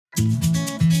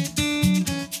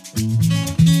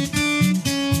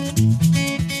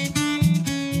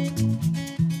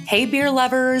Hey, beer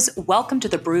lovers. Welcome to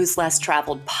the Brews Less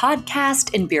Traveled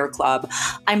podcast and beer club.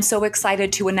 I'm so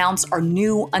excited to announce our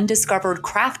new undiscovered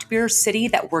craft beer city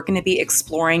that we're going to be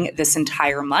exploring this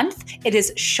entire month. It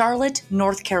is Charlotte,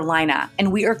 North Carolina,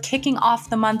 and we are kicking off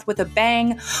the month with a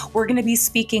bang. We're going to be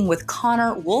speaking with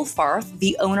Connor Wohlfarth,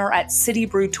 the owner at City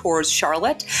Brew Tours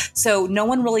Charlotte. So no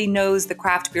one really knows the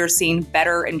craft beer scene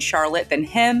better in Charlotte than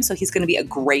him, so he's going to be a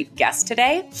great guest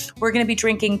today. We're going to be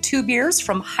drinking two beers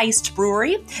from Heist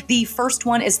Brewery. The first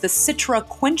one is the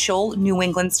Citraquential New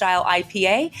England Style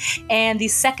IPA, and the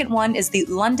second one is the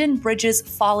London Bridges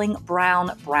Falling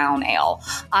Brown Brown Ale.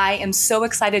 I am so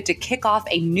excited to kick off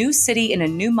a new city in a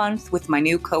new month with my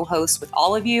new co-host with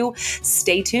all of you.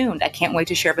 Stay tuned. I can't wait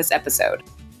to share this episode.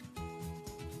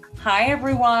 Hi,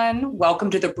 everyone.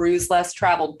 Welcome to the Brews Less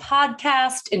Traveled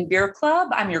podcast and beer club.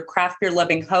 I'm your craft beer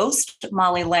loving host,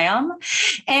 Molly Lamb,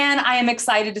 and I am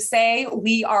excited to say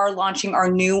we are launching our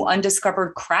new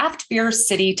undiscovered craft beer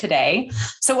city today.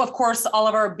 So, of course, all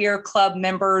of our beer club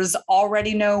members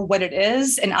already know what it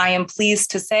is, and I am pleased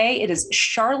to say it is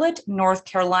Charlotte, North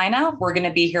Carolina. We're going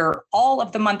to be here all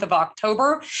of the month of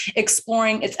October,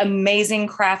 exploring its amazing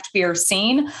craft beer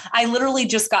scene. I literally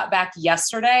just got back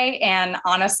yesterday, and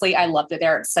honestly, I loved it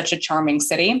there. It's such a charming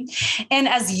city. And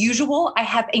as usual, I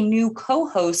have a new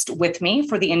co-host with me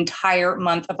for the entire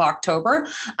month of October.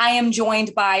 I am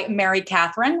joined by Mary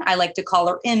Catherine. I like to call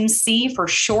her MC for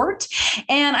short.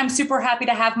 And I'm super happy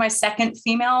to have my second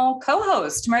female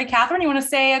co-host. Mary Catherine, you want to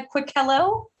say a quick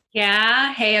hello?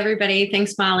 Yeah. Hey, everybody.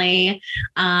 Thanks, Molly.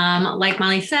 Like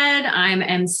Molly said, I'm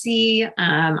MC.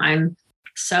 I'm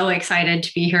so excited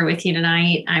to be here with you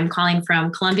tonight. I'm calling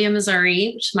from Columbia,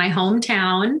 Missouri, which is my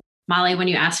hometown. Molly, when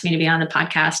you asked me to be on the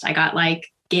podcast, I got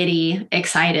giddy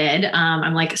excited.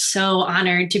 I'm so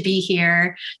honored to be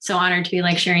here. So honored to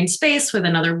be sharing space with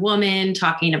another woman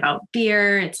talking about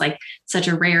beer. It's such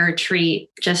a rare treat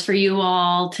just for you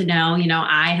all to know,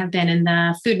 I have been in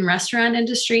the food and restaurant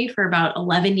industry for about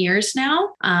 11 years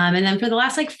now. And then for the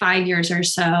last 5 years or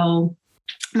so,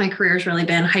 my career has really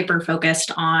been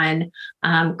hyper-focused on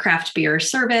craft beer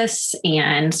service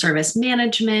and service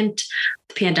management.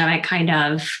 The pandemic kind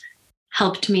of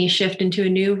helped me shift into a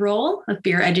new role of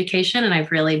beer education, and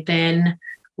I've really been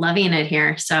loving it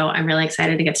here. So I'm really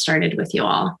excited to get started with you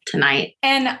all tonight.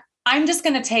 And I'm just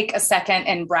going to take a second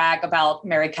and brag about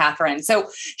Mary Catherine.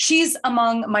 So she's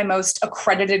among my most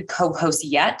accredited co-hosts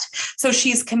yet. So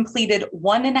she's completed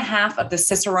 1.5 of the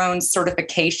Cicerone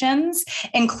certifications,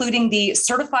 including the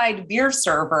certified beer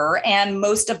server and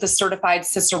most of the certified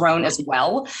Cicerone as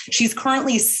well. She's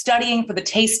currently studying for the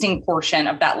tasting portion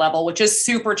of that level, which is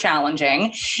super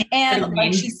challenging. And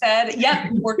like she said,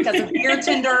 worked as a beer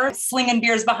tender, slinging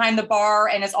beers behind the bar,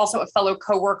 and is also a fellow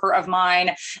coworker of mine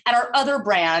at our other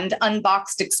brand,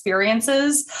 Unboxed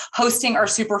Experiences, hosting our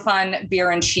super fun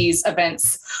beer and cheese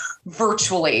events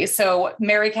virtually. So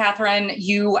Mary Catherine,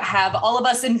 you have all of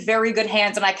us in very good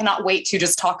hands, and I cannot wait to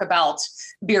just talk about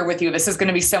beer with you. This is going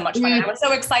to be so much fun. I was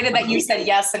so excited that you said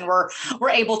yes, and we're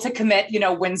able to commit,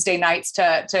 Wednesday nights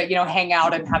to hang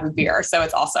out and have a beer. So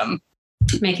it's awesome.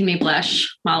 Making me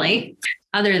blush, Molly.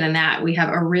 Other than that, we have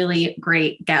a really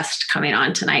great guest coming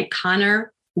on tonight.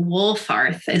 Connor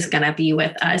Wohlfarth is going to be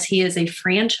with us. He is a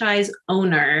franchise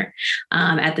owner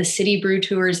at the City Brew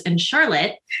Tours in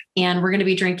Charlotte, and we're going to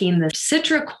be drinking the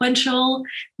Citraquential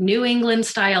New England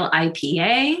Style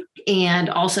IPA and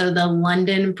also the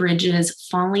London Bridges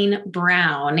Falling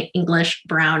Brown English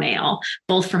Brown Ale,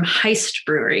 both from Heist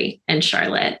Brewery in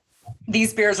Charlotte.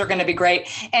 These beers are going to be great.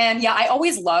 And I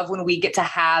always love when we get to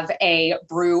have a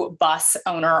brew bus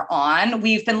owner on.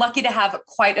 We've been lucky to have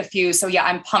quite a few. So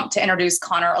I'm pumped to introduce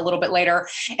Connor a little bit later.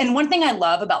 And one thing I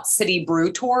love about City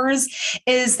Brew Tours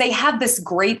is they have this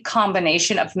great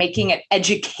combination of making it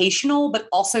educational, but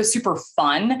also super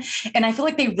fun. And I feel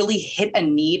like they really hit a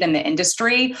need in the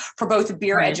industry for both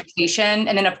beer education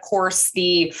and then, of course,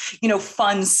 the,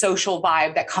 fun social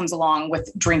vibe that comes along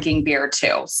with drinking beer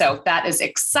too. So that is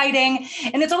exciting.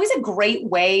 And it's always a great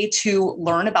way to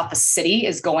learn about the city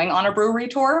is going on a brewery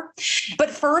tour. But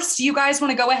first, you guys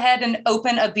want to go ahead and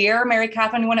open a beer. Mary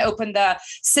Catherine, you want to open the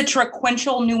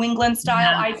Citraquential New England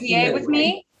Style IPA with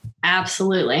me?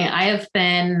 Absolutely. I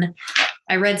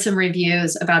read some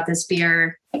reviews about this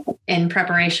beer in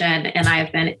preparation, and I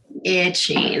have been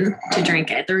itching to drink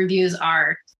it. The reviews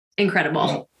are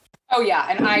incredible. Oh yeah.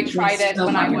 And I tried it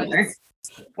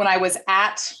when I was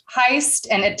at Heist,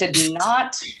 and it did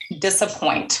not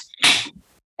disappoint.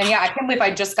 And I can't believe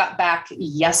I just got back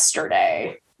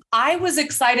yesterday. I was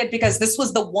excited because this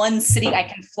was the one city I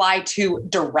can fly to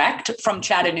direct from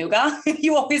Chattanooga.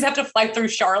 You always have to fly through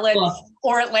Charlotte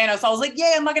or Atlanta. So I was like,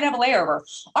 yeah, I'm not going to have a layover.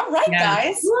 All right,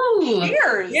 guys. Woo.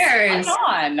 Cheers. Cheers. Come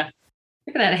on.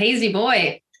 Look at that hazy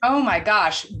boy. Oh my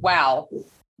gosh. Wow.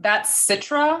 That's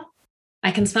Citra.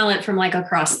 I can smell it from like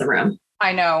across the room.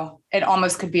 I know. It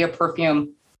almost could be a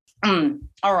perfume.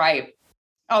 All right.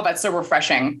 Oh, that's so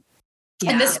refreshing.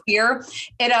 Yeah. And this beer,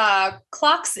 it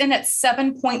clocks in at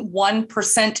 7.1%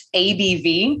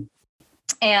 ABV.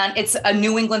 And it's a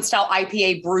New England style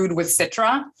IPA brewed with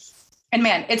Citra. And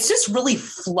man, it's just really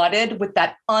flooded with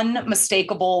that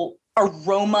unmistakable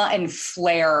aroma and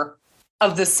flair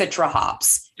of the Citra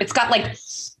hops. It's got like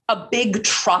a big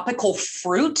tropical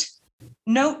fruit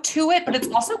note to it, but it's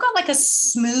also got like a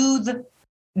smooth,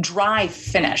 dry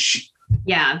finish.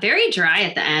 Yeah, very dry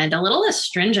at the end, a little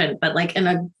astringent, but like in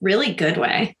a really good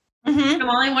way. Mm-hmm.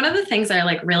 Molly, one of the things I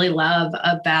like really love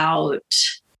about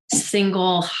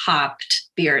single hopped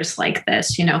beers like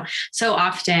this, so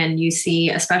often you see,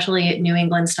 especially New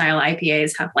England style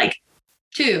IPAs have like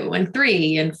 2 and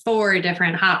 3 and 4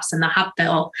 different hops in the hop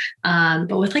bill.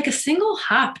 But with like a single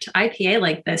hopped IPA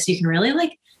like this, you can really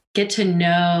like get to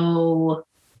know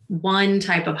one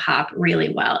type of hop really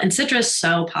well. And Citra is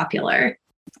so popular.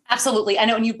 Absolutely. I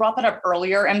know. And you brought that up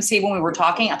earlier, MC, when we were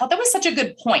talking. I thought that was such a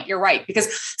good point. You're right. Because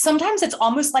sometimes it's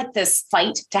almost like this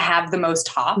fight to have the most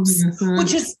hops,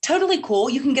 which is totally cool.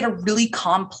 You can get a really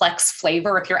complex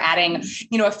flavor if you're adding,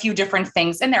 a few different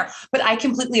things in there. But I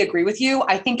completely agree with you.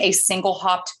 I think a single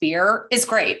hopped beer is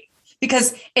great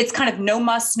because it's kind of no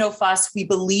muss, no fuss. We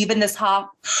believe in this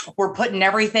hop. We're putting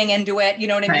everything into it. You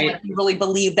know what I mean? Like, we really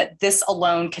believe that this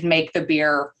alone can make the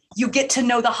beer. You get to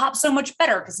know the hop so much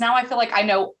better because now I feel like I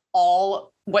know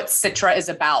all what Citra is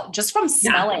about just from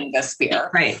smelling this beer.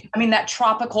 Right. I mean, that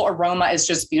tropical aroma is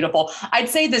just beautiful. I'd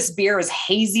say this beer is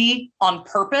hazy on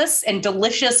purpose and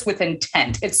delicious with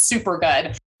intent. It's super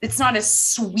good. It's not as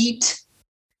sweet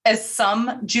as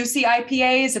some juicy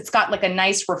IPAs. It's got like a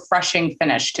nice, refreshing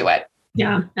finish to it.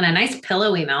 Yeah. And a nice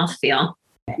pillowy mouthfeel.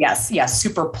 Yes.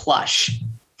 Super plush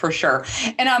for sure.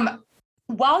 And,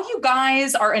 while you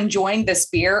guys are enjoying this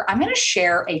beer, I'm going to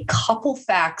share a couple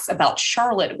facts about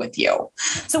Charlotte with you.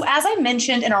 So as I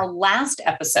mentioned in our last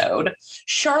episode,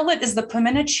 Charlotte is the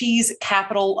pimento cheese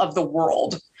capital of the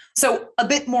world. So a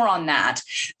bit more on that.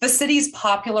 The city's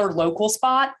popular local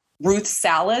spot, Ruth's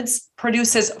Salads,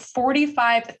 produces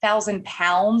 45,000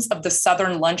 pounds of the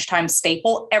Southern lunchtime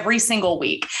staple every single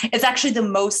week. It's actually the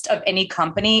most of any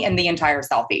company in the entire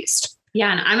Southeast.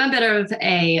 Yeah, and I'm a bit of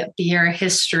a beer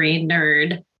history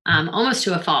nerd, almost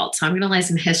to a fault. So I'm going to lay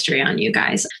some history on you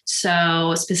guys.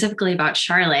 So specifically about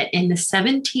Charlotte, in the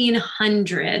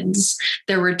 1700s,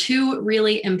 there were 2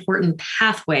 really important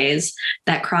pathways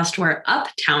that crossed where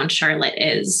uptown Charlotte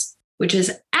is, which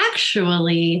is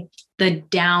actually the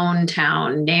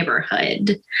downtown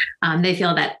neighborhood. They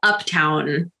feel that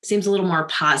uptown seems a little more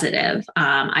positive.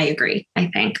 I agree, I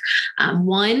think.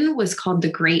 One was called the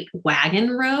Great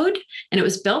Wagon Road, and it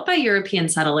was built by European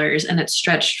settlers, and it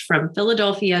stretched from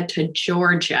Philadelphia to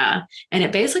Georgia. And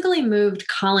it basically moved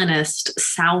colonists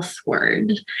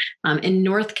southward. In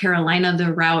North Carolina,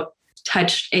 the route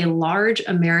touched a large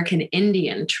American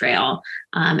Indian trail,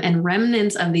 and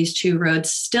remnants of these 2 roads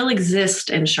still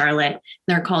exist in Charlotte.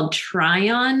 They're called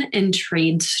Tryon and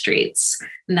Trade Streets.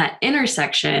 And that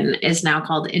intersection is now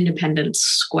called Independence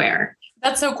Square.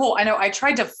 That's so cool. I know I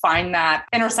tried to find that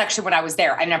intersection when I was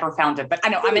there. I never found it, but I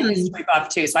know I'm a history buff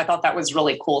too. So I thought that was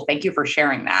really cool. Thank you for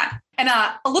sharing that. And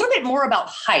a little bit more about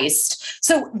Heist.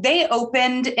 So they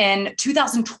opened in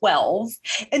 2012,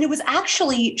 and it was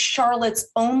actually Charlotte's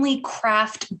only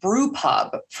craft brew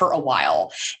pub for a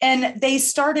while. And they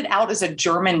started out as a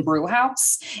German brew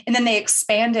house, and then they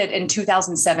expanded in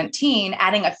 2017,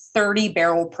 adding a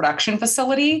 30-barrel production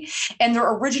facility. And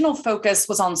their original focus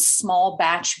was on small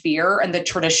batch beer and the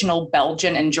traditional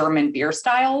Belgian and German beer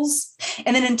styles.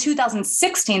 And then in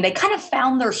 2016, they kind of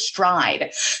found their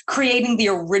stride, creating the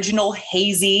original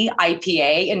hazy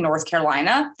IPA in North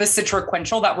Carolina, the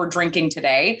Citraquential that we're drinking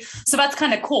today. So that's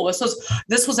kind of cool. This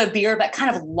was a beer that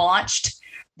kind of launched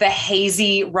the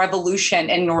hazy revolution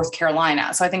in North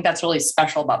Carolina. So I think that's really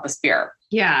special about this beer.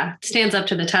 Yeah, stands up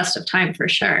to the test of time for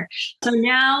sure. So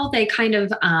now they kind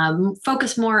of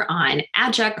focus more on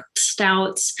adjunct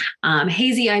stouts,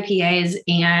 hazy IPAs,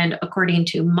 and according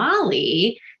to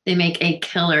Molly, they make a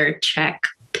killer Czech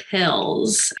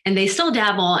pills. And they still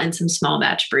dabble in some small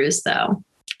batch brews though.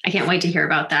 I can't wait to hear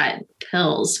about that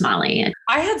Pils, Molly.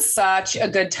 I had such a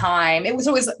good time. It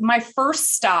was my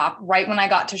first stop right when I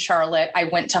got to Charlotte. I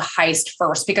went to Heist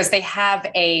first because they have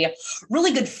a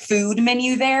really good food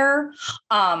menu there.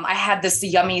 I had this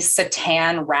yummy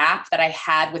seitan wrap that I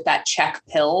had with that Czech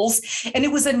Pils. And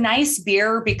it was a nice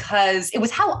beer because it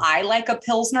was how I like a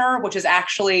Pilsner, which is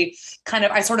actually kind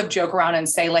of, I sort of joke around and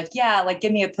say like, yeah, like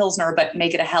give me a Pilsner, but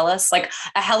make it a Helles. Like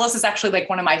a Helles is actually like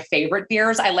one of my favorite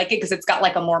beers. I like it because it's got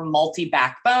like a more malty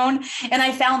backbone. And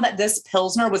I found that this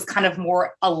Pilsner was kind of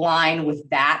more aligned with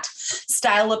that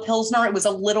style of Pilsner. It was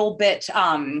a little bit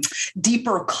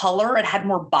deeper color. It had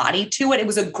more body to it. It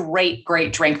was a great,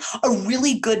 great drink, a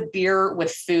really good beer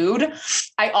with food.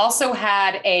 I also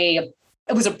had it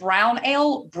was a brown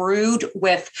ale brewed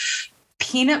with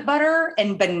peanut butter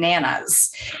and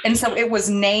bananas. And so it was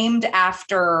named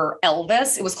after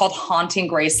Elvis. It was called Haunting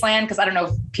Graceland because I don't know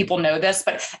if people know this,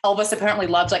 but Elvis apparently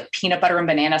loved like peanut butter and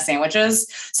banana sandwiches.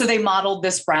 So they modeled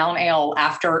this brown ale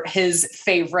after his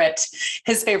favorite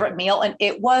meal. And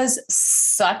it was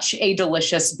such a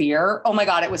delicious beer. Oh my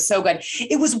God, it was so good.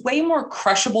 It was way more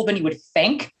crushable than you would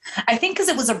think. I think because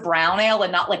it was a brown ale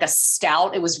and not like a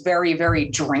stout, it was very, very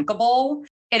drinkable.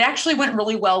 It actually went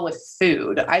really well with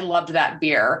food. I loved that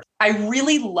beer. I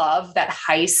really love that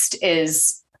Heist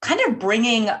is kind of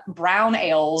bringing brown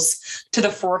ales to the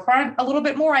forefront a little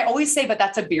bit more. I always say, but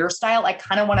that's a beer style I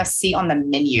kind of want to see on the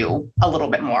menu a little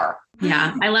bit more.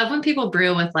 Yeah. I love when people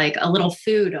brew with like a little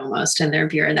food almost in their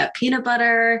beer. That peanut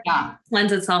butter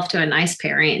lends itself to a nice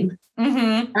pairing.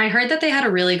 Mm-hmm. I heard that they had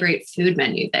a really great food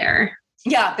menu there.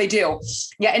 Yeah, they do.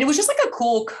 Yeah. And it was just like a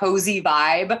cool, cozy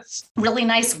vibe, really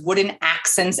nice wooden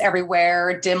accents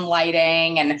everywhere, dim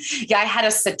lighting. And yeah, I had a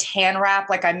seitan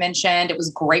wrap, like I mentioned. It was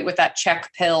great with that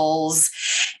Czech Pils.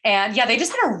 And yeah, they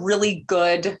just had a really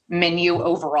good menu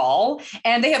overall.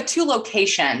 And they have 2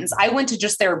 locations. I went to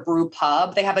just their brew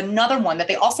pub. They have another one that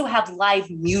they also have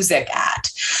live music at.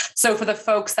 So for the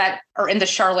folks that are in the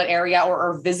Charlotte area or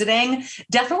are visiting,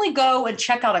 definitely go and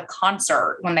check out a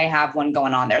concert when they have one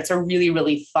going on there. It's a really,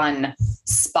 really fun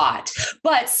spot.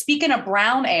 But speaking of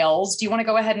brown ales, do you want to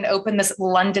go ahead and open this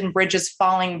London Bridges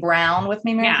Falling Brown with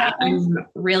me, Mary? Yeah, I'm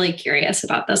really curious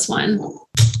about this one. Ooh,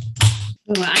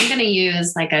 I'm going to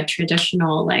use like a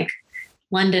traditional like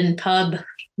London pub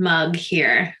mug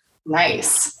here.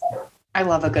 Nice. I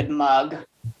love a good mug.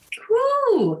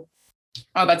 Woo!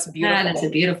 Oh, that's beautiful. That is a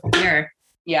beautiful beer.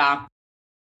 Yeah.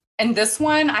 And this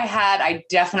one I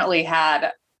definitely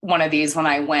had one of these when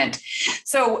I went.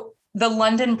 So the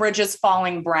London Bridges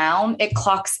Falling Brown, it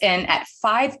clocks in at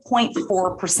 5.4%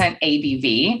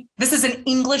 ABV. This is an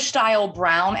English style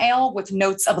brown ale with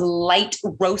notes of light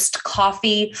roast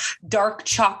coffee, dark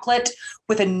chocolate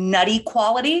with a nutty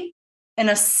quality and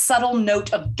a subtle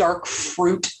note of dark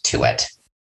fruit to it.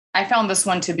 I found this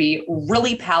one to be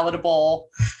really palatable.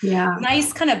 Yeah.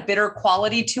 Nice kind of bitter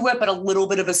quality to it, but a little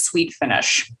bit of a sweet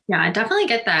finish. Yeah, I definitely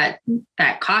get that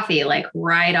coffee like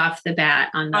right off the bat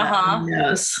on the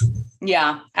nose.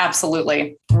 Yeah,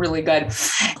 absolutely. Really good.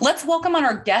 Let's welcome on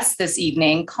our guest this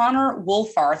evening, Connor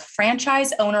Wolfarth,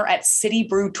 franchise owner at City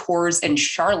Brew Tours in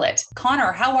Charlotte.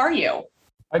 Connor, how are you?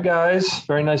 Hi, guys.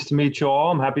 Very nice to meet you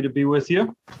all. I'm happy to be with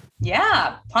you.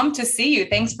 Yeah, pumped to see you.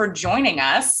 Thanks for joining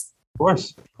us. Of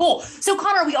course. Cool. So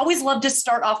Connor, we always love to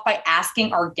start off by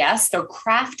asking our guests their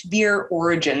craft beer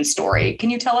origin story. Can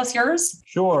you tell us yours?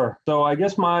 Sure. So I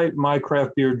guess my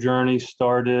craft beer journey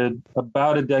started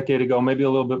about a decade ago, maybe a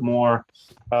little bit more.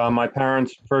 My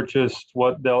parents purchased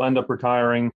what they'll end up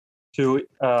retiring to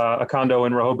a condo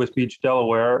in Rehoboth Beach,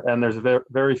 Delaware. And there's a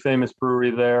very famous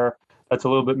brewery there that's a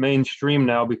little bit mainstream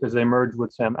now because they merged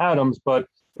with Sam Adams, but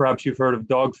perhaps you've heard of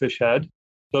Dogfish Head.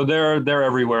 So they're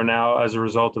everywhere now as a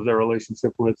result of their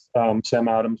relationship with Sam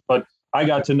Adams. But I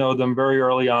got to know them very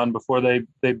early on before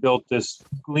they built this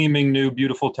gleaming new,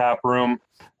 beautiful tap room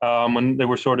when they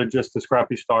were sort of just a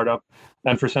scrappy startup.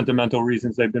 And for sentimental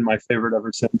reasons, they've been my favorite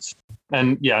ever since.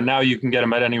 And yeah, now you can get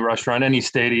them at any restaurant. Any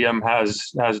stadium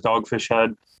has Dogfish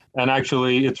Head. And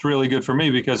actually, it's really good for me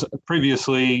because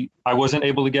previously I wasn't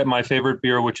able to get my favorite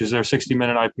beer, which is their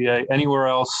 60-minute IPA, anywhere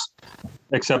else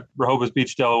except Rehoboth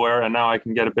Beach, Delaware. And now I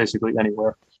can get it basically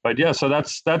anywhere. But yeah, so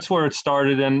that's where it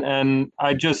started. And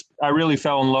I really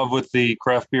fell in love with the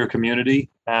craft beer community.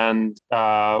 And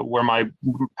where my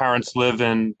parents live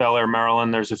in Bel Air,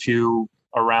 Maryland, there's a few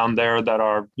around there that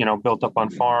are, built up on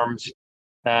farms.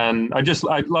 And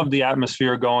I love the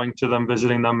atmosphere going to them,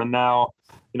 visiting them. And now,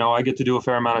 I get to do a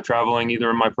fair amount of traveling, either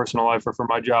in my personal life or for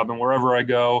my job. And wherever I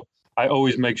go, I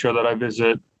always make sure that I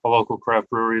visit a local craft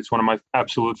brewery. It's one of my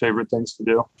absolute favorite things to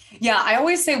do. Yeah, I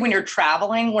always say when you're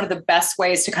traveling, one of the best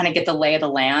ways to kind of get the lay of the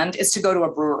land is to go to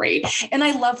a brewery. And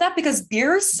I love that because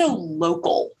beer is so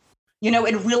local.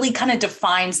 It really kind of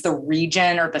defines the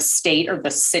region or the state or the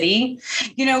city.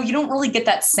 You don't really get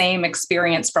that same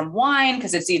experience from wine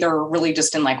because it's either really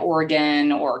just in like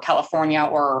Oregon or California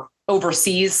or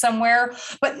overseas somewhere.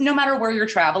 But no matter where you're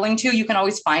traveling to, you can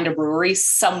always find a brewery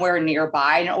somewhere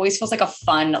nearby. And it always feels like a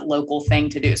fun local thing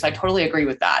to do. So I totally agree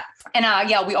with that. And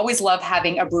we always love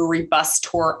having a brewery bus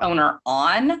tour owner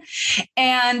on.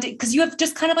 And because you have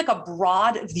just kind of like a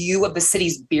broad view of the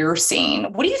city's beer scene.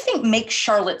 What do you think makes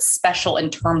Charlotte special in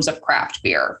terms of craft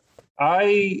beer?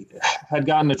 I had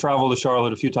gotten to travel to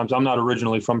Charlotte a few times. I'm not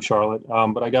originally from Charlotte,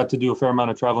 but I got to do a fair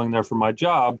amount of traveling there for my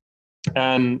job.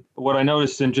 And what I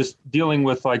noticed in just dealing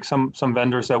with like some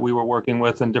vendors that we were working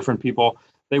with and different people,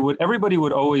 everybody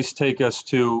would always take us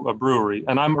to a brewery.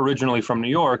 And I'm originally from New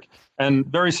York, and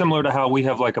very similar to how we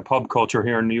have like a pub culture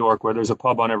here in New York, where there's a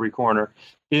pub on every corner.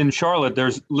 In Charlotte,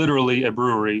 there's literally a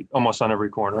brewery almost on every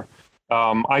corner.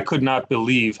 I could not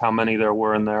believe how many there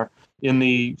were in there. In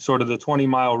the sort of the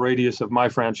 20-mile radius of my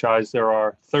franchise, there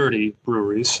are 30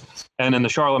 breweries. And in the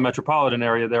Charlotte metropolitan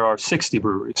area, there are 60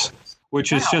 breweries,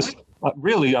 which is just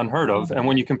really unheard of. And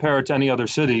when you compare it to any other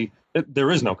city, there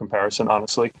is no comparison,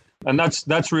 honestly. And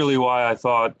that's really why I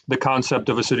thought the concept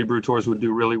of a City Brew Tours would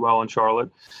do really well in Charlotte.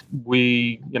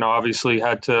 We, obviously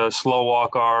had to slow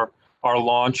walk our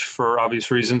launch for obvious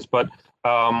reasons, but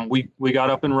we got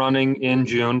up and running in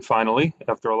June, finally,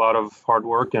 after a lot of hard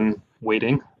work and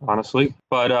waiting, honestly.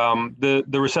 But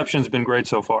the reception's been great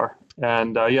so far.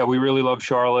 And we really love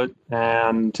Charlotte,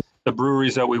 and the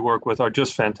breweries that we work with are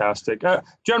just fantastic.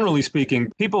 Generally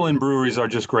speaking, people in breweries are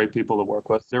just great people to work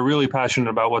with. They're really passionate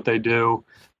about what they do.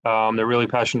 They're really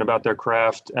passionate about their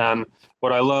craft. And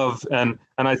what I love, and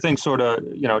I think sort of,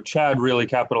 Chad really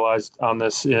capitalized on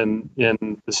this in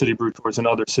the City Brew Tours in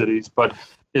other cities, but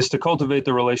is to cultivate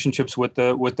the relationships with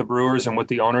the brewers and with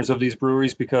the owners of these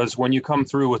breweries, because when you come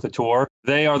through with a tour,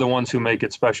 they are the ones who make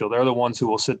it special. They're the ones who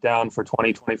will sit down for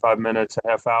 20, 25 minutes, a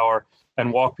half hour,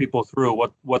 and walk people through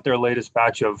what their latest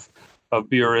batch of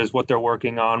beer is, what they're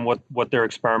working on, what they're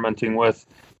experimenting with.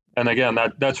 And again,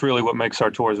 that's really what makes our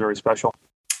tours very special.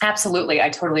 Absolutely. I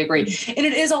totally agree. And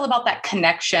it is all about that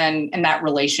connection and that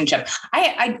relationship.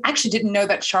 I actually didn't know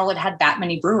that Charlotte had that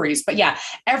many breweries, but yeah,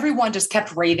 everyone just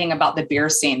kept raving about the beer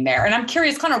scene there. And I'm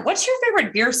curious, Connor, what's your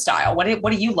favorite beer style? What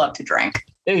do you love to drink?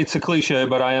 It's a cliche,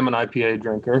 but I am an IPA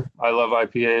drinker. I love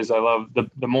IPAs. I love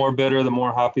the more bitter, the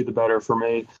more hoppy, the better for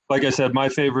me. Like I said, my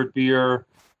favorite beer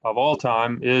of all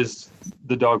time is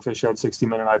the Dogfish Head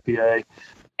 60-minute IPA.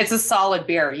 It's a solid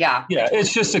beer. Yeah. Yeah.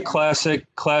 It's just a classic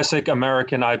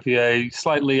American IPA.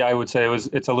 Slightly, I would say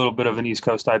it's a little bit of an East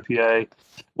Coast IPA.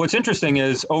 What's interesting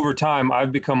is over time,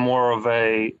 I've become more of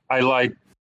I like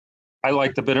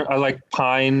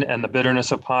pine and the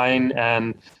bitterness of pine.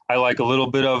 And I like a little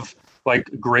bit of like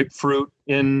grapefruit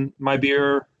in my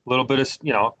beer, a little bit of,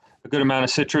 a good amount of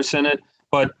citrus in it.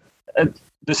 But the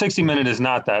 60-minute is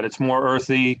not that. It's more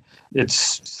earthy. It's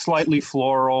slightly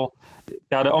floral.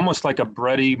 Got almost like a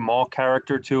bready malt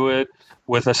character to it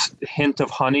with a hint of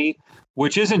honey,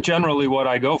 which isn't generally what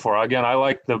I go for. Again, I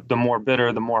like the more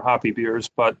bitter, the more hoppy beers,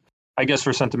 but I guess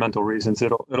for sentimental reasons,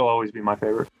 it'll always be my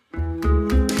favorite.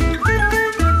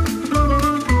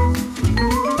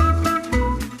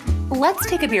 Let's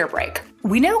take a beer break.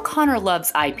 We know Connor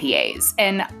loves IPAs,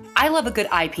 and I love a good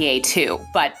IPA too,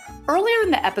 but earlier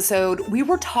in the episode, we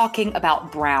were talking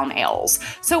about brown ales.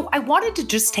 So I wanted to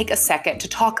just take a second to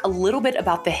talk a little bit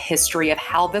about the history of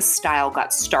how this style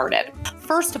got started.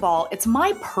 First of all, it's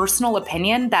my personal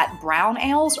opinion that brown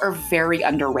ales are very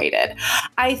underrated.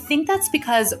 I think that's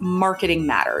because marketing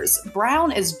matters.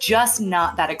 Brown is just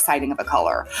not that exciting of a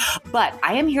color. But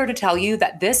I am here to tell you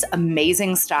that this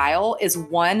amazing style is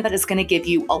one that is going to give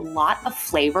you a lot of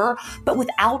flavor, but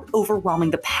without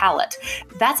overwhelming the palate.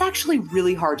 That's actually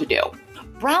really hard to do.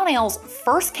 Brown ales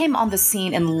first came on the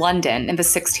scene in London in the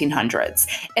 1600s,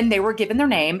 and they were given their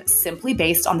name simply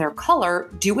based on their color,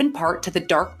 due in part to the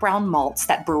dark brown malts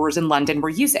that brewers in London were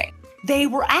using. They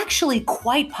were actually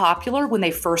quite popular when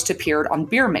they first appeared on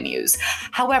beer menus.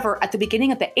 However, at the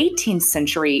beginning of the 18th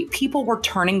century, people were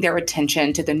turning their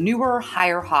attention to the newer,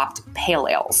 higher hopped pale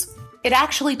ales. It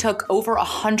actually took over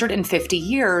 150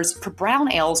 years for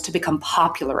brown ales to become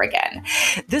popular again.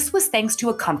 This was thanks to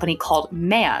a company called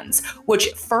Mann's, which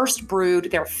first brewed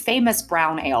their famous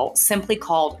brown ale, simply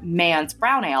called Mann's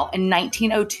Brown Ale, in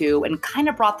 1902 and kind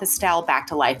of brought the style back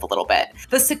to life a little bit.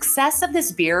 The success of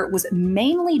this beer was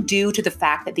mainly due to the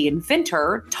fact that the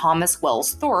inventor, Thomas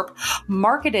Wells Thorpe,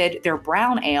 marketed their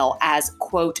brown ale as,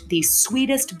 quote, the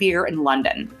sweetest beer in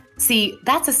London. See,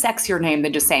 that's a sexier name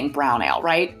than just saying brown ale,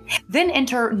 right? Then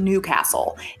enter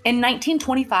Newcastle. In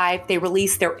 1925, they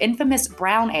released their infamous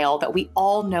brown ale that we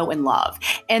all know and love.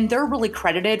 And they're really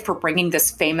credited for bringing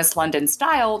this famous London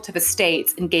style to the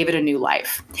States and gave it a new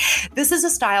life. This is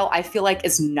a style I feel like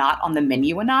is not on the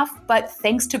menu enough, but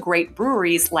thanks to great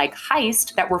breweries like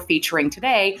Heist that we're featuring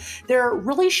today, they're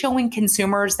really showing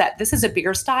consumers that this is a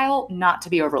beer style not to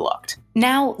be overlooked.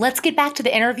 Now, let's get back to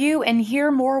the interview and hear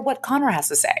more what Connor has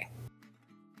to say.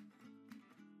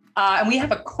 And we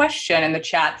have a question in the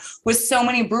chat. With so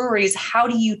many breweries, how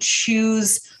do you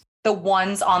choose the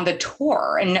ones on the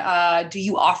tour? And do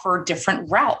you offer different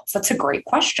routes? That's a great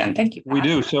question. Thank you, Pat. We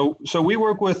do. So we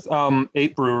work with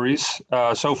 8 breweries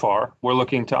so far. We're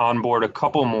looking to onboard a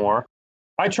couple more.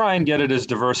 I try and get it as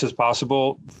diverse as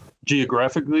possible,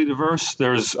 geographically diverse.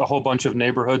 There's a whole bunch of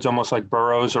neighborhoods, almost like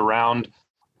boroughs around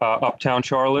uptown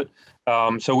Charlotte.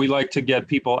 So we like to get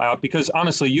people out because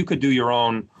honestly, you could do your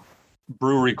own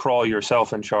brewery crawl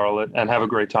yourself in Charlotte and have a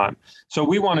great time. So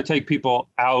we want to take people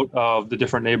out of the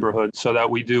different neighborhoods so that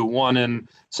we do one in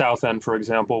South End, for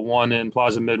example, one in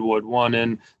Plaza Midwood, one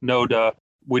in Noda.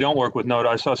 We don't work with Noda.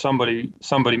 I saw somebody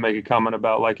make a comment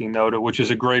about liking Noda, which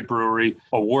is a great brewery,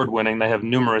 award-winning. They have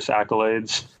numerous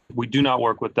accolades. We do not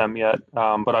work with them yet,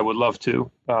 but I would love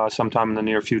to sometime in the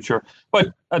near future.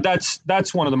 But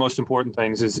that's one of the most important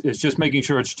things is just making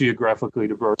sure it's geographically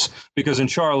diverse. Because in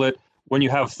Charlotte, when you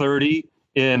have 30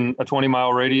 in a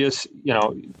 20-mile radius,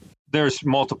 there's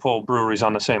multiple breweries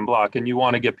on the same block, and you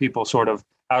want to get people sort of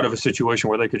out of a situation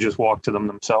where they could just walk to them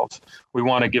themselves. We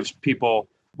want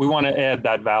to add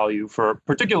that value for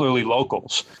particularly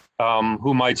locals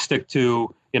who might stick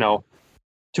to,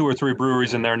 2 or 3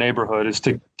 breweries in their neighborhood is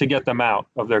to get them out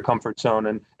of their comfort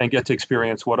zone and get to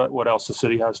experience what else the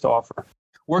city has to offer.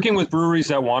 Working with breweries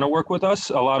that want to work with us,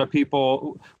 a lot of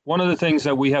people, one of the things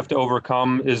that we have to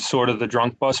overcome is sort of the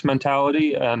drunk bus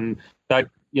mentality. And that,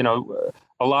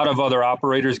 a lot of other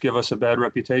operators give us a bad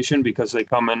reputation because they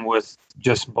come in with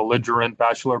just belligerent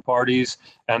bachelor parties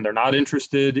and they're not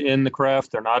interested in the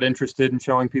craft. They're not interested in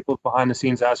showing people the behind the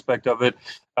scenes aspect of it.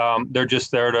 They're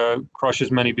just there to crush as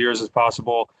many beers as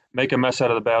possible, make a mess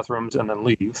out of the bathrooms, and then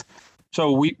leave.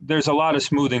 So there's a lot of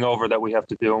smoothing over that we have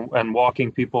to do and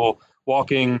walking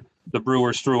the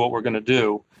brewers through what we're going to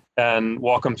do and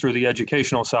walk them through the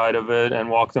educational side of it and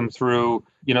walk them through,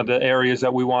 the areas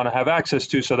that we want to have access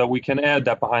to so that we can add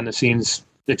that behind the scenes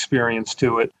experience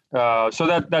to it.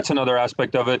 So that's another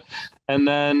aspect of it. And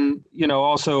then,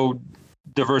 also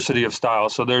diversity of style.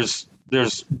 So there's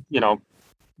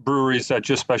breweries that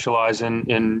just specialize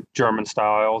in German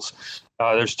styles.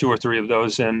 There's 2 or 3 of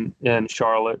those in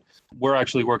Charlotte. We're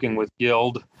actually working with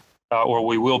Guild, or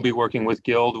we will be working with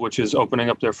Guild, which is opening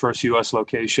up their first U.S.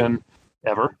 location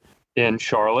ever in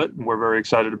Charlotte. We're very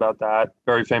excited about that.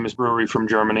 Very famous brewery from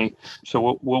Germany.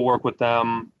 So we'll work with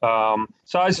them.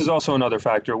 Size is also another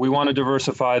factor. We want to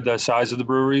diversify the size of the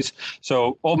breweries.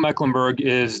 So Old Mecklenburg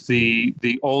is the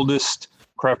oldest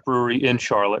craft brewery in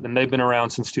Charlotte, and they've been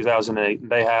around since 2008.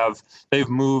 They've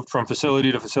moved from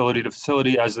facility to facility to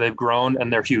facility as they've grown,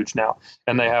 and they're huge now.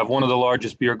 And they have one of the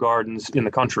largest beer gardens in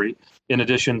the country, in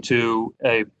addition to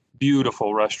a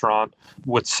beautiful restaurant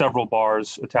with several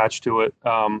bars attached to it.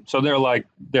 So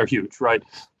they're huge, right?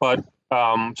 But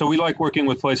so we like working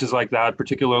with places like that,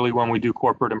 particularly when we do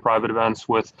corporate and private events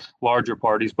with larger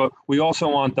parties. But we also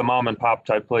want the mom and pop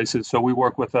type places. So we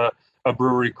work with a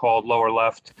brewery called Lower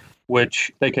Left,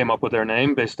 which they came up with their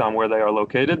name based on where they are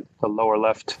located, the lower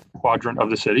left quadrant of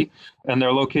the city. And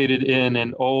they're located in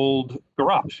an old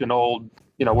garage,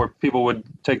 where people would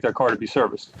take their car to be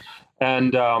serviced.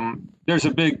 And there's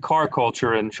a big car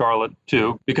culture in Charlotte,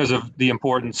 too, because of the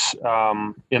importance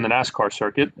in the NASCAR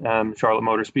circuit. And Charlotte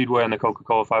Motor Speedway and the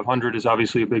Coca-Cola 500 is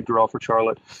obviously a big draw for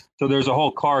Charlotte. So there's a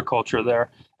whole car culture there.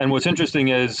 And what's interesting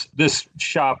is this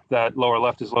shop that Lower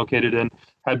Left is located in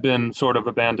had been sort of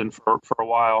abandoned for a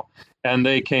while. And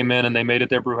they came in and they made it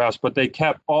their brew house, but they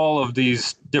kept all of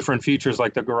these different features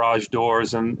like the garage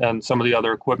doors and some of the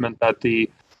other equipment that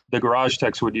the garage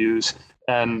techs would use.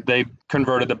 and they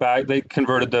converted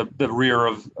the rear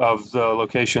of the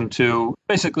location to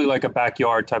basically like a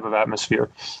backyard type of atmosphere.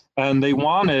 And they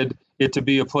wanted it to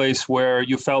be a place where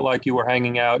you felt like you were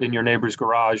hanging out in your neighbor's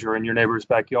garage or in your neighbor's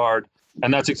backyard.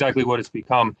 And that's exactly what it's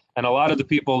become. And a lot of the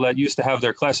people that used to have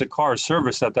their classic cars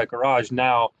serviced at that garage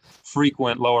now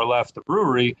frequent Lower Left, the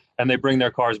brewery, and they bring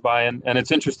their cars by. And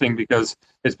it's interesting because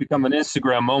it's become an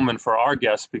Instagram moment for our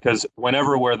guests, because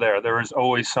whenever we're there is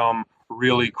always some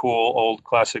really cool old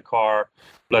classic car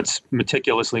that's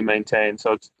meticulously maintained.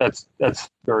 So that's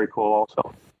very cool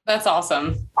also. That's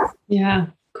awesome. Yeah,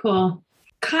 cool.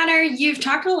 Connor, you've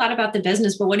talked a lot about the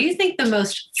business, but what do you think the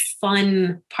most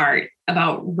fun part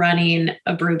about running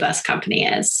a brew bus company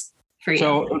is for you?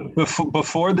 So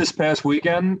before this past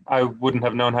weekend, I wouldn't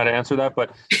have known how to answer that.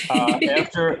 But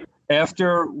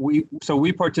after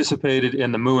we participated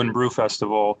in the Moo and Brew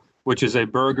Festival, which is a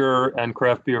burger and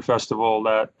craft beer festival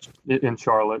that in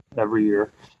Charlotte every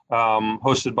year,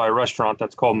 hosted by a restaurant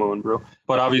that's called Moo and Brew.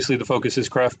 But obviously the focus is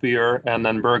craft beer and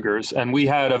then burgers. And we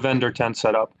had a vendor tent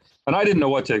set up. And I didn't know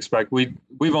what to expect.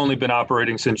 We've only been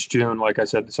operating since June, like I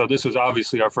said. So this was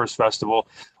obviously our first festival,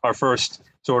 our first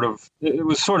it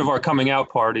was sort of our coming out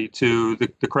party to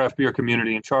the craft beer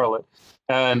community in Charlotte.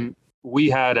 And we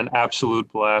had an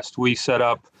absolute blast. We set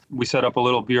up a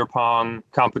little beer pong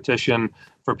competition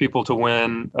for people to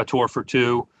win a tour for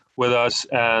two with us,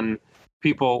 and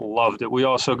people loved it. We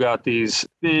also got these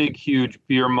big, huge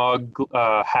beer mug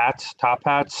top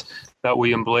hats that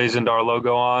we emblazoned our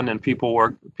logo on, and people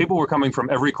were coming from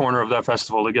every corner of that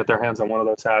festival to get their hands on one of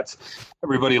those hats.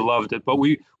 Everybody loved it, but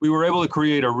we were able to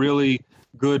create a really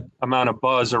good amount of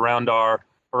buzz around our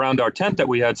tent that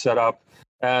we had set up,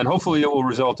 and hopefully it will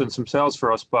result in some sales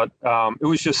for us. But it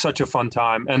was just such a fun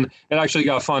time, and it actually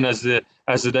got fun as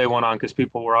the day went on, because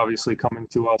people were obviously coming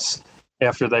to us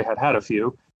after they had a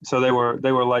few. So they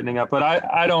were lightening up. But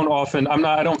I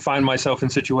don't find myself in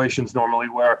situations normally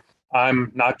where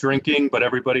I'm not drinking, but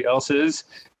everybody else is.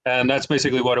 And that's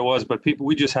basically what it was. But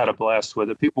we just had a blast with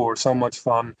it. People were so much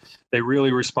fun. They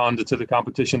really responded to the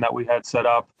competition that we had set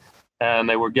up, and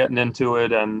they were getting into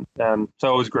it. And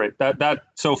so it was great. That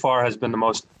so far has been the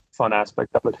most fun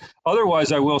aspect of it.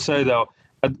 Otherwise, I will say, though,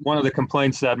 one of the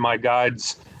complaints that my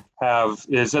guides have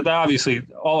is that obviously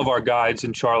all of our guides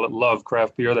in Charlotte love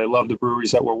craft beer. They love the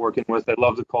breweries that we're working with. They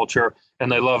love the culture,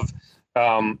 and they love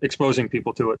exposing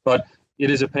people to it. But it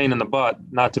is a pain in the butt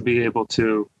not to be able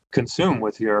to consume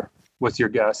with your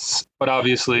guests. But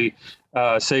obviously,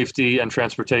 safety and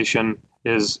transportation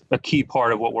is a key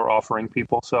part of what we're offering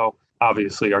people. So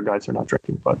obviously, our guides are not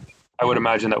drinking, but I would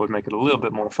imagine that would make it a little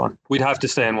bit more fun. We'd have to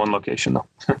stay in one location, though.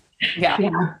 Yeah,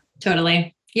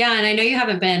 totally. Yeah, and I know you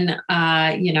haven't been,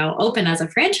 open as a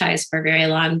franchise for very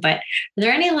long, but are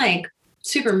there any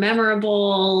super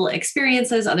memorable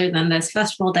experiences other than this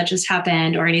festival that just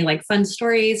happened, or any fun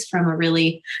stories from a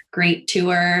really great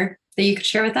tour that you could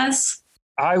share with us?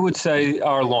 I would say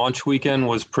our launch weekend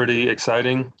was pretty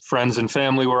exciting. Friends and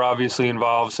family were obviously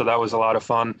involved, so that was a lot of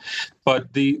fun.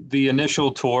 But the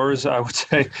initial tours, I would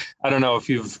say, I don't know if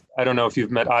you've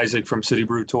met Isaac from City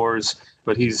Brew Tours,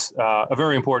 but he's a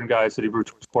very important guy at City Brew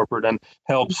Tours Corporate and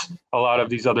helps a lot of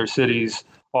these other cities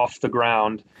off the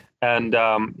ground. And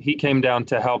he came down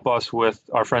to help us with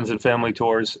our friends and family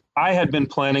tours. I had been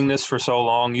planning this for so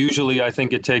long. Usually, I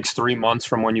think it takes 3 months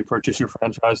from when you purchase your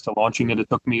franchise to launching it. It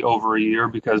took me over a year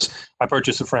because I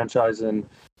purchased a franchise in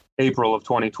April of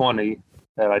 2020,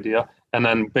 that idea, and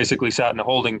then basically sat in a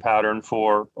holding pattern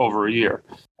for over a year.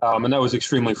 And that was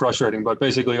extremely frustrating. But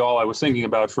basically, all I was thinking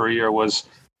about for a year was,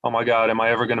 oh, my God, am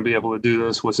I ever going to be able to do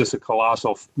this? Was this a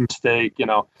colossal mistake?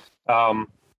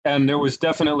 And there was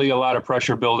definitely a lot of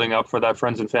pressure building up for that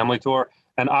friends and family tour.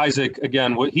 And Isaac,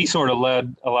 again, he sort of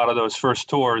led a lot of those first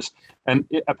tours. And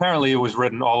apparently it was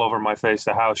written all over my face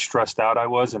to how stressed out I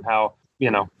was and how,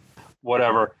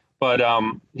 whatever. But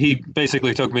he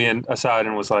basically took me aside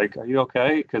and was like, "Are you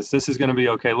okay? Because this is going to be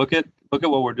okay. Look at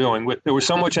what we're doing." There was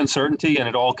so much uncertainty, and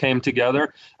it all came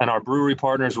together. And our brewery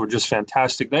partners were just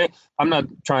fantastic. I'm not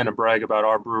trying to brag about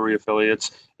our brewery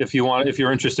affiliates. If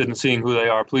you're interested in seeing who they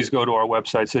are, please go to our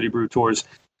website,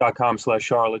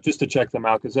 citybrewtours.com/Charlotte, just to check them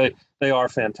out, because they are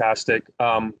fantastic.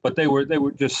 But they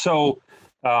were just so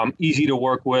easy to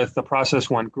work with. The process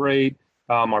went great.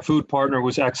 Our food partner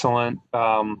was excellent.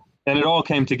 And it all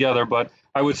came together, but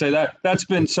I would say that's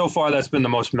been the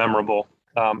most memorable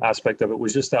aspect of it.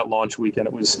 Was just that launch weekend.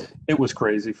 It was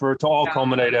crazy for it to all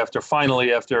culminate after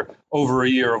over a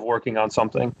year of working on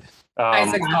something.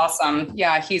 Isaac's awesome.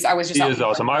 Yeah, he is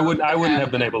awesome. I wouldn't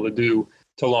have been able to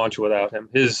launch without him.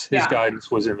 His guidance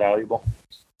was invaluable.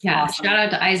 Yeah. Awesome. Shout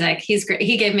out to Isaac. He's great.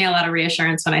 He gave me a lot of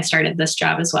reassurance when I started this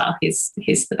job as well. He's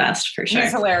the best for sure.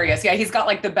 He's hilarious. Yeah. He's got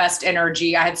like the best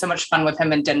energy. I had so much fun with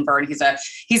him in Denver, and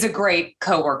he's a great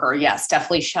coworker. Yes.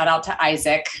 Definitely shout out to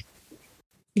Isaac.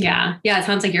 Yeah. Yeah. It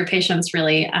sounds like your patience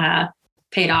really,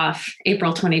 paid off.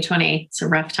 April 2020. It's a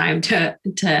rough time to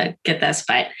get this,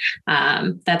 but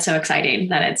that's so exciting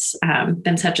that it's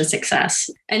been such a success.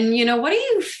 And, what do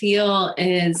you feel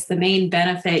is the main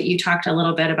benefit? You talked a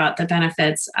little bit about the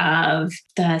benefits of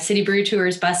the City Brew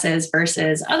Tours buses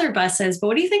versus other buses, but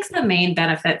what do you think is the main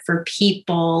benefit for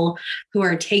people who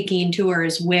are taking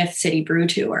tours with City Brew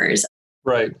Tours?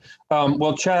 Right.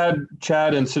 Well, Chad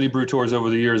and City Brew Tours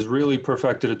over the years really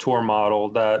perfected a tour model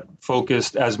that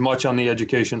focused as much on the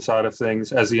education side of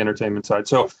things as the entertainment side.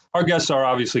 So our guests are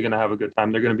obviously going to have a good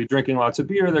time. They're going to be drinking lots of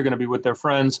beer. They're going to be with their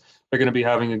friends. They're going to be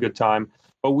having a good time.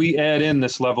 But we add in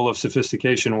this level of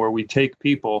sophistication where we take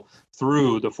people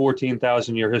through the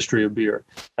 14,000-year history of beer.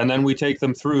 And then we take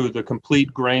them through the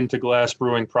complete grain to glass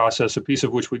brewing process, a piece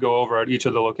of which we go over at each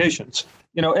of the locations.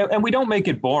 And we don't make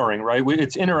it boring, right?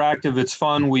 It's interactive. It's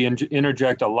fun. We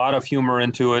interject a lot of humor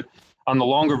into it. On the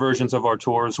longer versions of our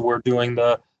tours, we're doing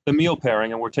the meal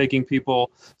pairing, and we're taking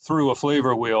people through a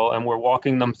flavor wheel, and we're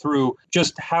walking them through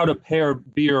just how to pair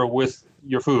beer with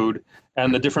your food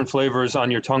and the different flavors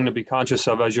on your tongue to be conscious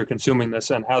of as you're consuming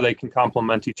this, and how they can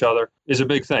complement each other is a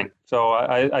big thing. So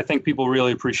I think people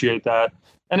really appreciate that.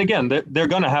 And again, they're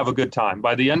going to have a good time.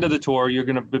 By the end of the tour, you're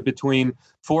going to be between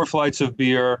 4 flights of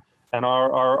beer, and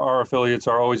our affiliates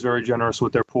are always very generous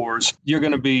with their pours. You're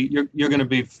going to be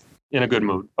in a good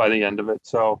mood by the end of it.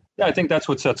 So yeah, I think that's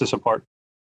what sets us apart.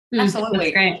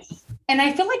 Absolutely. That's great. And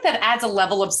I feel like that adds a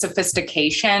level of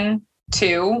sophistication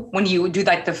too when you do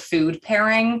like the food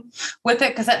pairing with it,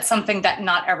 because that's something that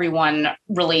not everyone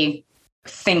really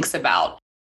thinks about.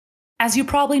 As you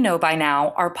probably know by now,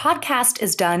 our podcast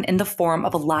is done in the form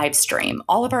of a live stream.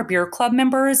 All of our beer club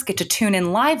members get to tune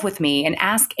in live with me and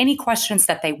ask any questions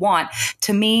that they want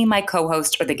to me, my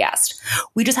co-host, or the guest.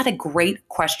 We just had a great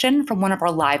question from one of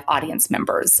our live audience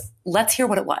members. Let's hear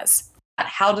what it was.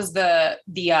 How does the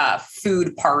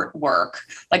food part work?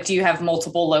 Like, do you have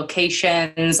multiple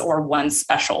locations or one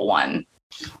special one?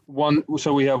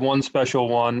 So we have one special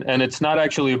one, and it's not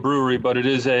actually a brewery, but it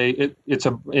is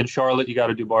in Charlotte. You got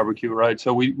to do barbecue, right?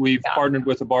 So we've partnered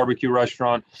with a barbecue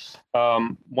restaurant,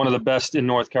 one of the best in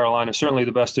North Carolina, certainly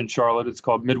the best in Charlotte. It's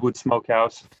called Midwood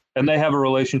Smokehouse, and they have a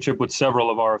relationship with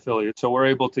several of our affiliates. So we're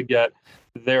able to get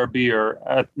their beer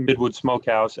at Midwood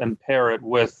Smokehouse and pair it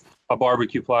with a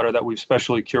barbecue platter that we've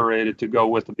specially curated to go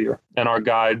with the beer. And our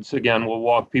guides, again, will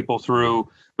walk people through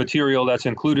material that's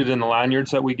included in the lanyards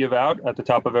that we give out at the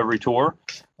top of every tour,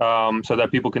 so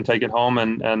that people can take it home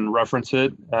and reference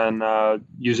it and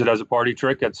use it as a party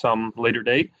trick at some later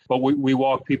date. But we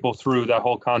walk people through that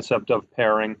whole concept of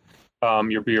pairing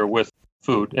your beer with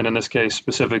food. And in this case,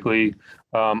 specifically,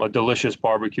 a delicious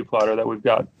barbecue platter that we've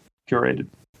got curated.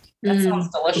 That sounds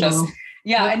delicious. Ooh.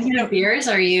 Yeah. What kind of beers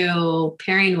are you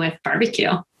pairing with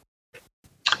barbecue?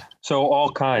 So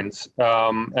all kinds.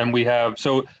 And we have,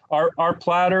 so our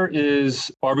platter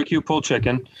is barbecue pulled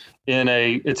chicken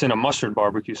it's in a mustard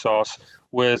barbecue sauce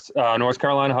with North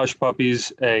Carolina hush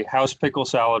puppies, a house pickle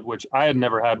salad, which I had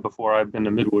never had before. I've been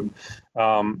to Midwood.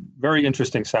 Very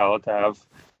interesting salad to have.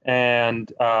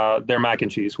 And their mac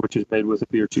and cheese, which is made with a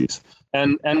beer cheese.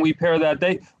 And we pair that.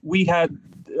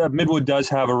 Midwood does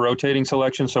have a rotating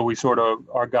selection, so we sort of,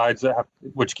 our guides,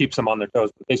 which keeps them on their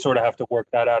toes, but they sort of have to work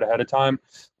that out ahead of time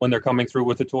when they're coming through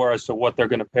with the tour as to what they're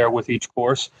going to pair with each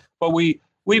course. But we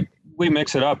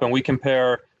mix it up, and we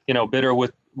compare, bitter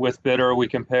with bitter. We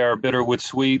compare bitter with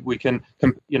sweet. We can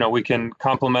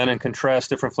complement and contrast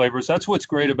different flavors. That's what's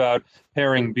great about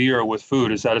pairing beer with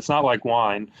food, is that it's not like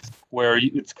wine, where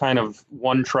it's kind of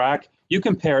one track. You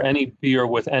can pair any beer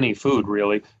with any food,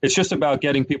 really. It's just about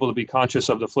getting people to be conscious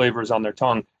of the flavors on their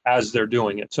tongue as they're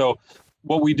doing it. So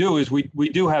what we do is we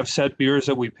do have set beers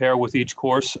that we pair with each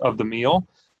course of the meal.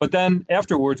 But then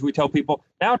afterwards, we tell people,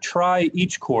 now try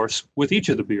each course with each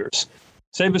of the beers.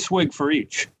 Save a swig for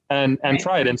each and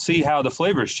try it and see how the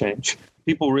flavors change.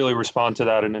 People really respond to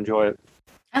that and enjoy it.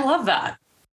 I love that.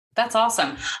 That's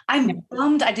awesome. I'm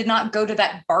bummed I did not go to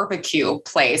that barbecue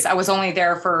place. I was only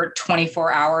there for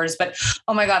 24 hours, but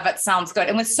oh my God, that sounds good.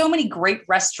 And with so many great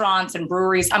restaurants and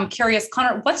breweries, I'm curious,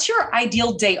 Connor, what's your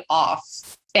ideal day off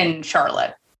in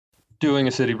Charlotte? Doing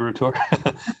a City Brew tour.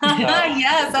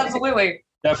 Yes, absolutely.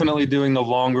 Definitely doing the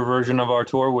longer version of our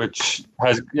tour, which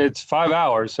it's 5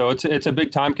 hours. So it's a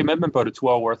big time commitment, but it's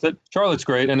well worth it. Charlotte's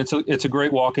great. And it's a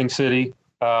great walking city.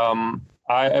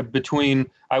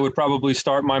 I would probably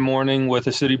start my morning with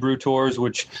a City Brew Tours,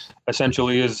 which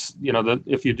essentially is,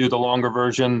 if you do the longer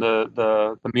version,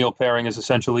 the meal pairing is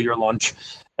essentially your lunch.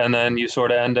 And then you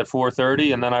sort of end at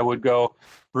 4:30. And then I would go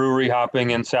brewery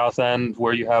hopping in South End,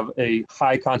 where you have a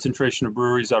high concentration of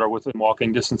breweries that are within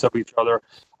walking distance of each other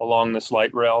along this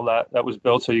light rail that was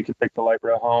built so you can take the light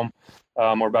rail home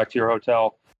or back to your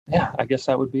hotel. Yeah, I guess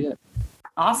that would be it.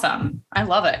 Awesome. I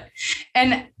love it.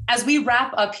 And as we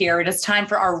wrap up here, it is time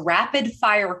for our rapid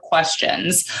fire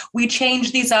questions. We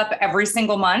change these up every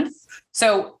single month.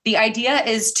 So the idea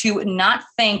is to not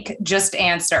think, just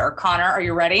answer. Connor, are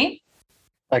you ready?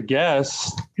 I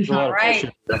guess. All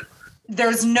right.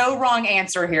 There's no wrong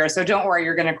answer here, so don't worry,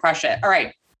 you're going to crush it. All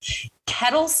right.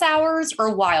 Kettle sours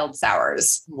or wild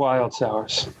sours? Wild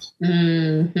sours.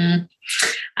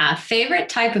 Mm-hmm. Favorite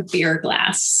type of beer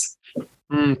glass?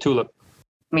 Tulip.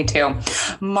 Me too.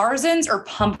 Marzens or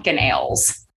pumpkin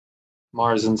ales?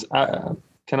 Marzens.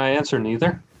 Can I answer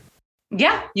neither?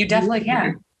 Yeah, you definitely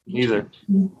can. Neither.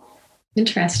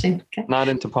 Interesting. Okay. Not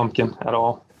into pumpkin at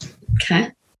all.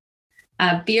 Okay.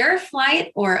 A beer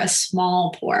flight or a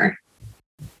small pour?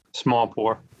 Small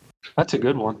pour. That's a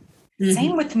good one.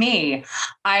 Same with me.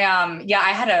 I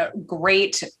had a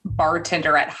great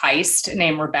bartender at Heist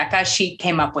named Rebecca. She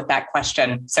came up with that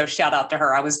question. So shout out to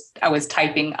her. I was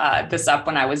typing this up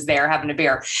when I was there having a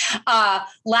beer.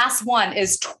 Last one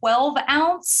is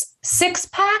 12-ounce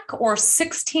 6-pack or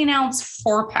 16-ounce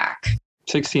 4-pack?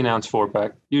 16-ounce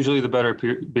 4-pack. Usually the better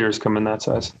beers come in that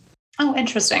size. Oh,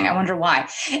 interesting. I wonder why.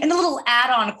 And a little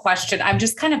add-on question, I'm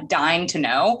just kind of dying to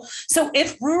know. So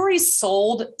if breweries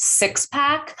sold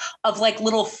 6-pack of like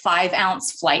little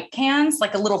 5-ounce flight cans,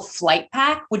 like a little flight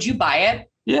pack, would you buy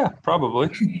it? Yeah,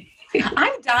 probably.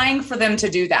 I'm dying for them to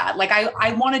do that. Like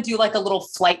I want to do like a little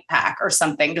flight pack or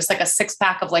something, just like a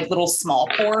 6-pack of like little small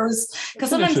pours. Because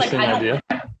sometimes like I don't. Idea.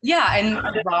 Yeah, and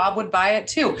Rob would buy it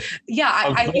too. Yeah,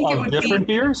 I think it would different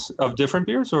beers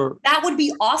or that would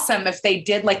be awesome if they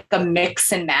did like a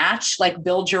mix and match, like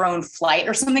build your own flight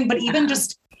or something. But even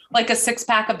just like a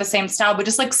 6-pack of the same style, but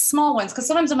just like small ones. Because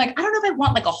sometimes I'm like, I don't know if I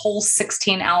want like a whole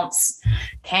 16-ounce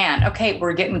can. Okay,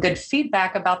 we're getting good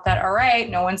feedback about that. All right,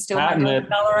 no one's stealing my $1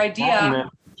 million idea.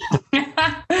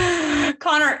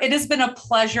 Connor, it has been a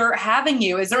pleasure having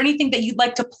you. Is there anything that you'd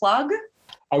like to plug?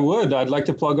 I'd like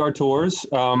to plug our tours.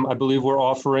 I believe we're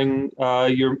offering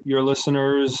your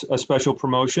listeners a special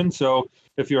promotion. So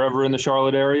if you're ever in the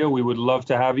Charlotte area, we would love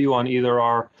to have you on either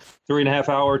our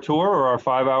 3.5-hour tour or our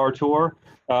 5-hour tour.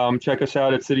 Check us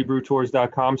out at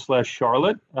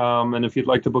citybrewtours.com/Charlotte. And if you'd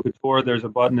like to book a tour, there's a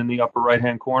button in the upper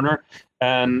right-hand corner.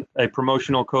 And a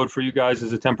promotional code for you guys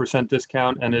is a 10%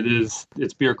 discount, and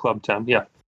it's Beer Club 10. Yeah.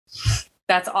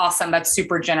 That's awesome. That's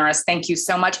super generous. Thank you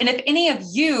so much. And if any of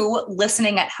you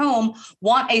listening at home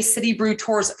want a City Brew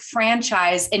Tours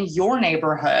franchise in your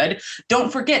neighborhood, don't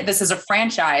forget this is a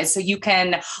franchise. So you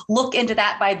can look into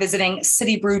that by visiting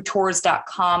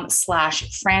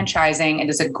citybrewtours.com/franchising. It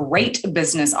is a great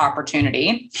business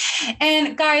opportunity.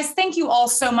 And guys, thank you all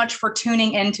so much for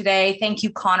tuning in today. Thank you,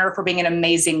 Connor, for being an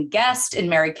amazing guest, and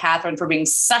Mary Catherine for being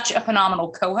such a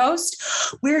phenomenal co-host.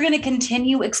 We're going to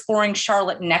continue exploring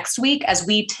Charlotte next week as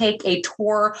we take a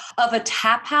tour of a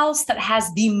tap house that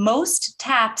has the most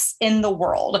taps in the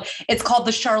world. It's called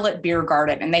the Charlotte Beer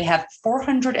Garden, and they have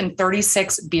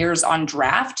 436 beers on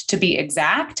draft, to be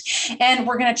exact. And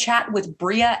we're going to chat with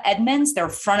Bria Edmonds, their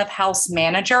front of house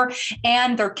manager,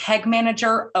 and their keg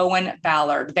manager, Owen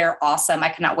Ballard. They're awesome. I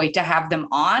cannot wait to have them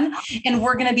on. And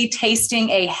we're going to be tasting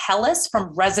a Helles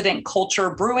from Resident Culture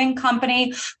Brewing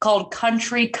Company called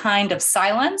Country Kind of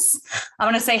Silence. I'm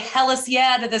going to say Helles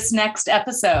yeah to this next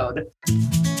episode.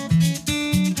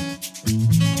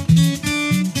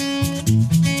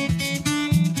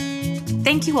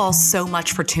 Thank you all so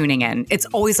much for tuning in. It's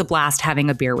always a blast having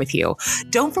a beer with you.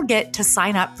 Don't forget to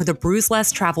sign up for the Brews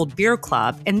Less Traveled Beer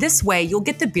Club, and this way you'll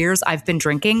get the beers I've been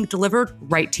drinking delivered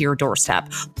right to your doorstep,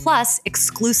 plus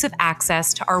exclusive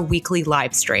access to our weekly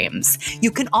live streams.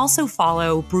 You can also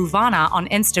follow Brewvana on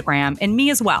Instagram and me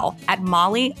as well at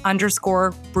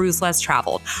Molly_Brews Less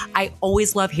Traveled. I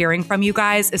always love hearing from you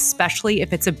guys, especially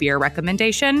if it's a beer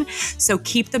recommendation. So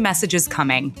keep the messages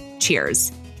coming.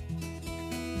 Cheers.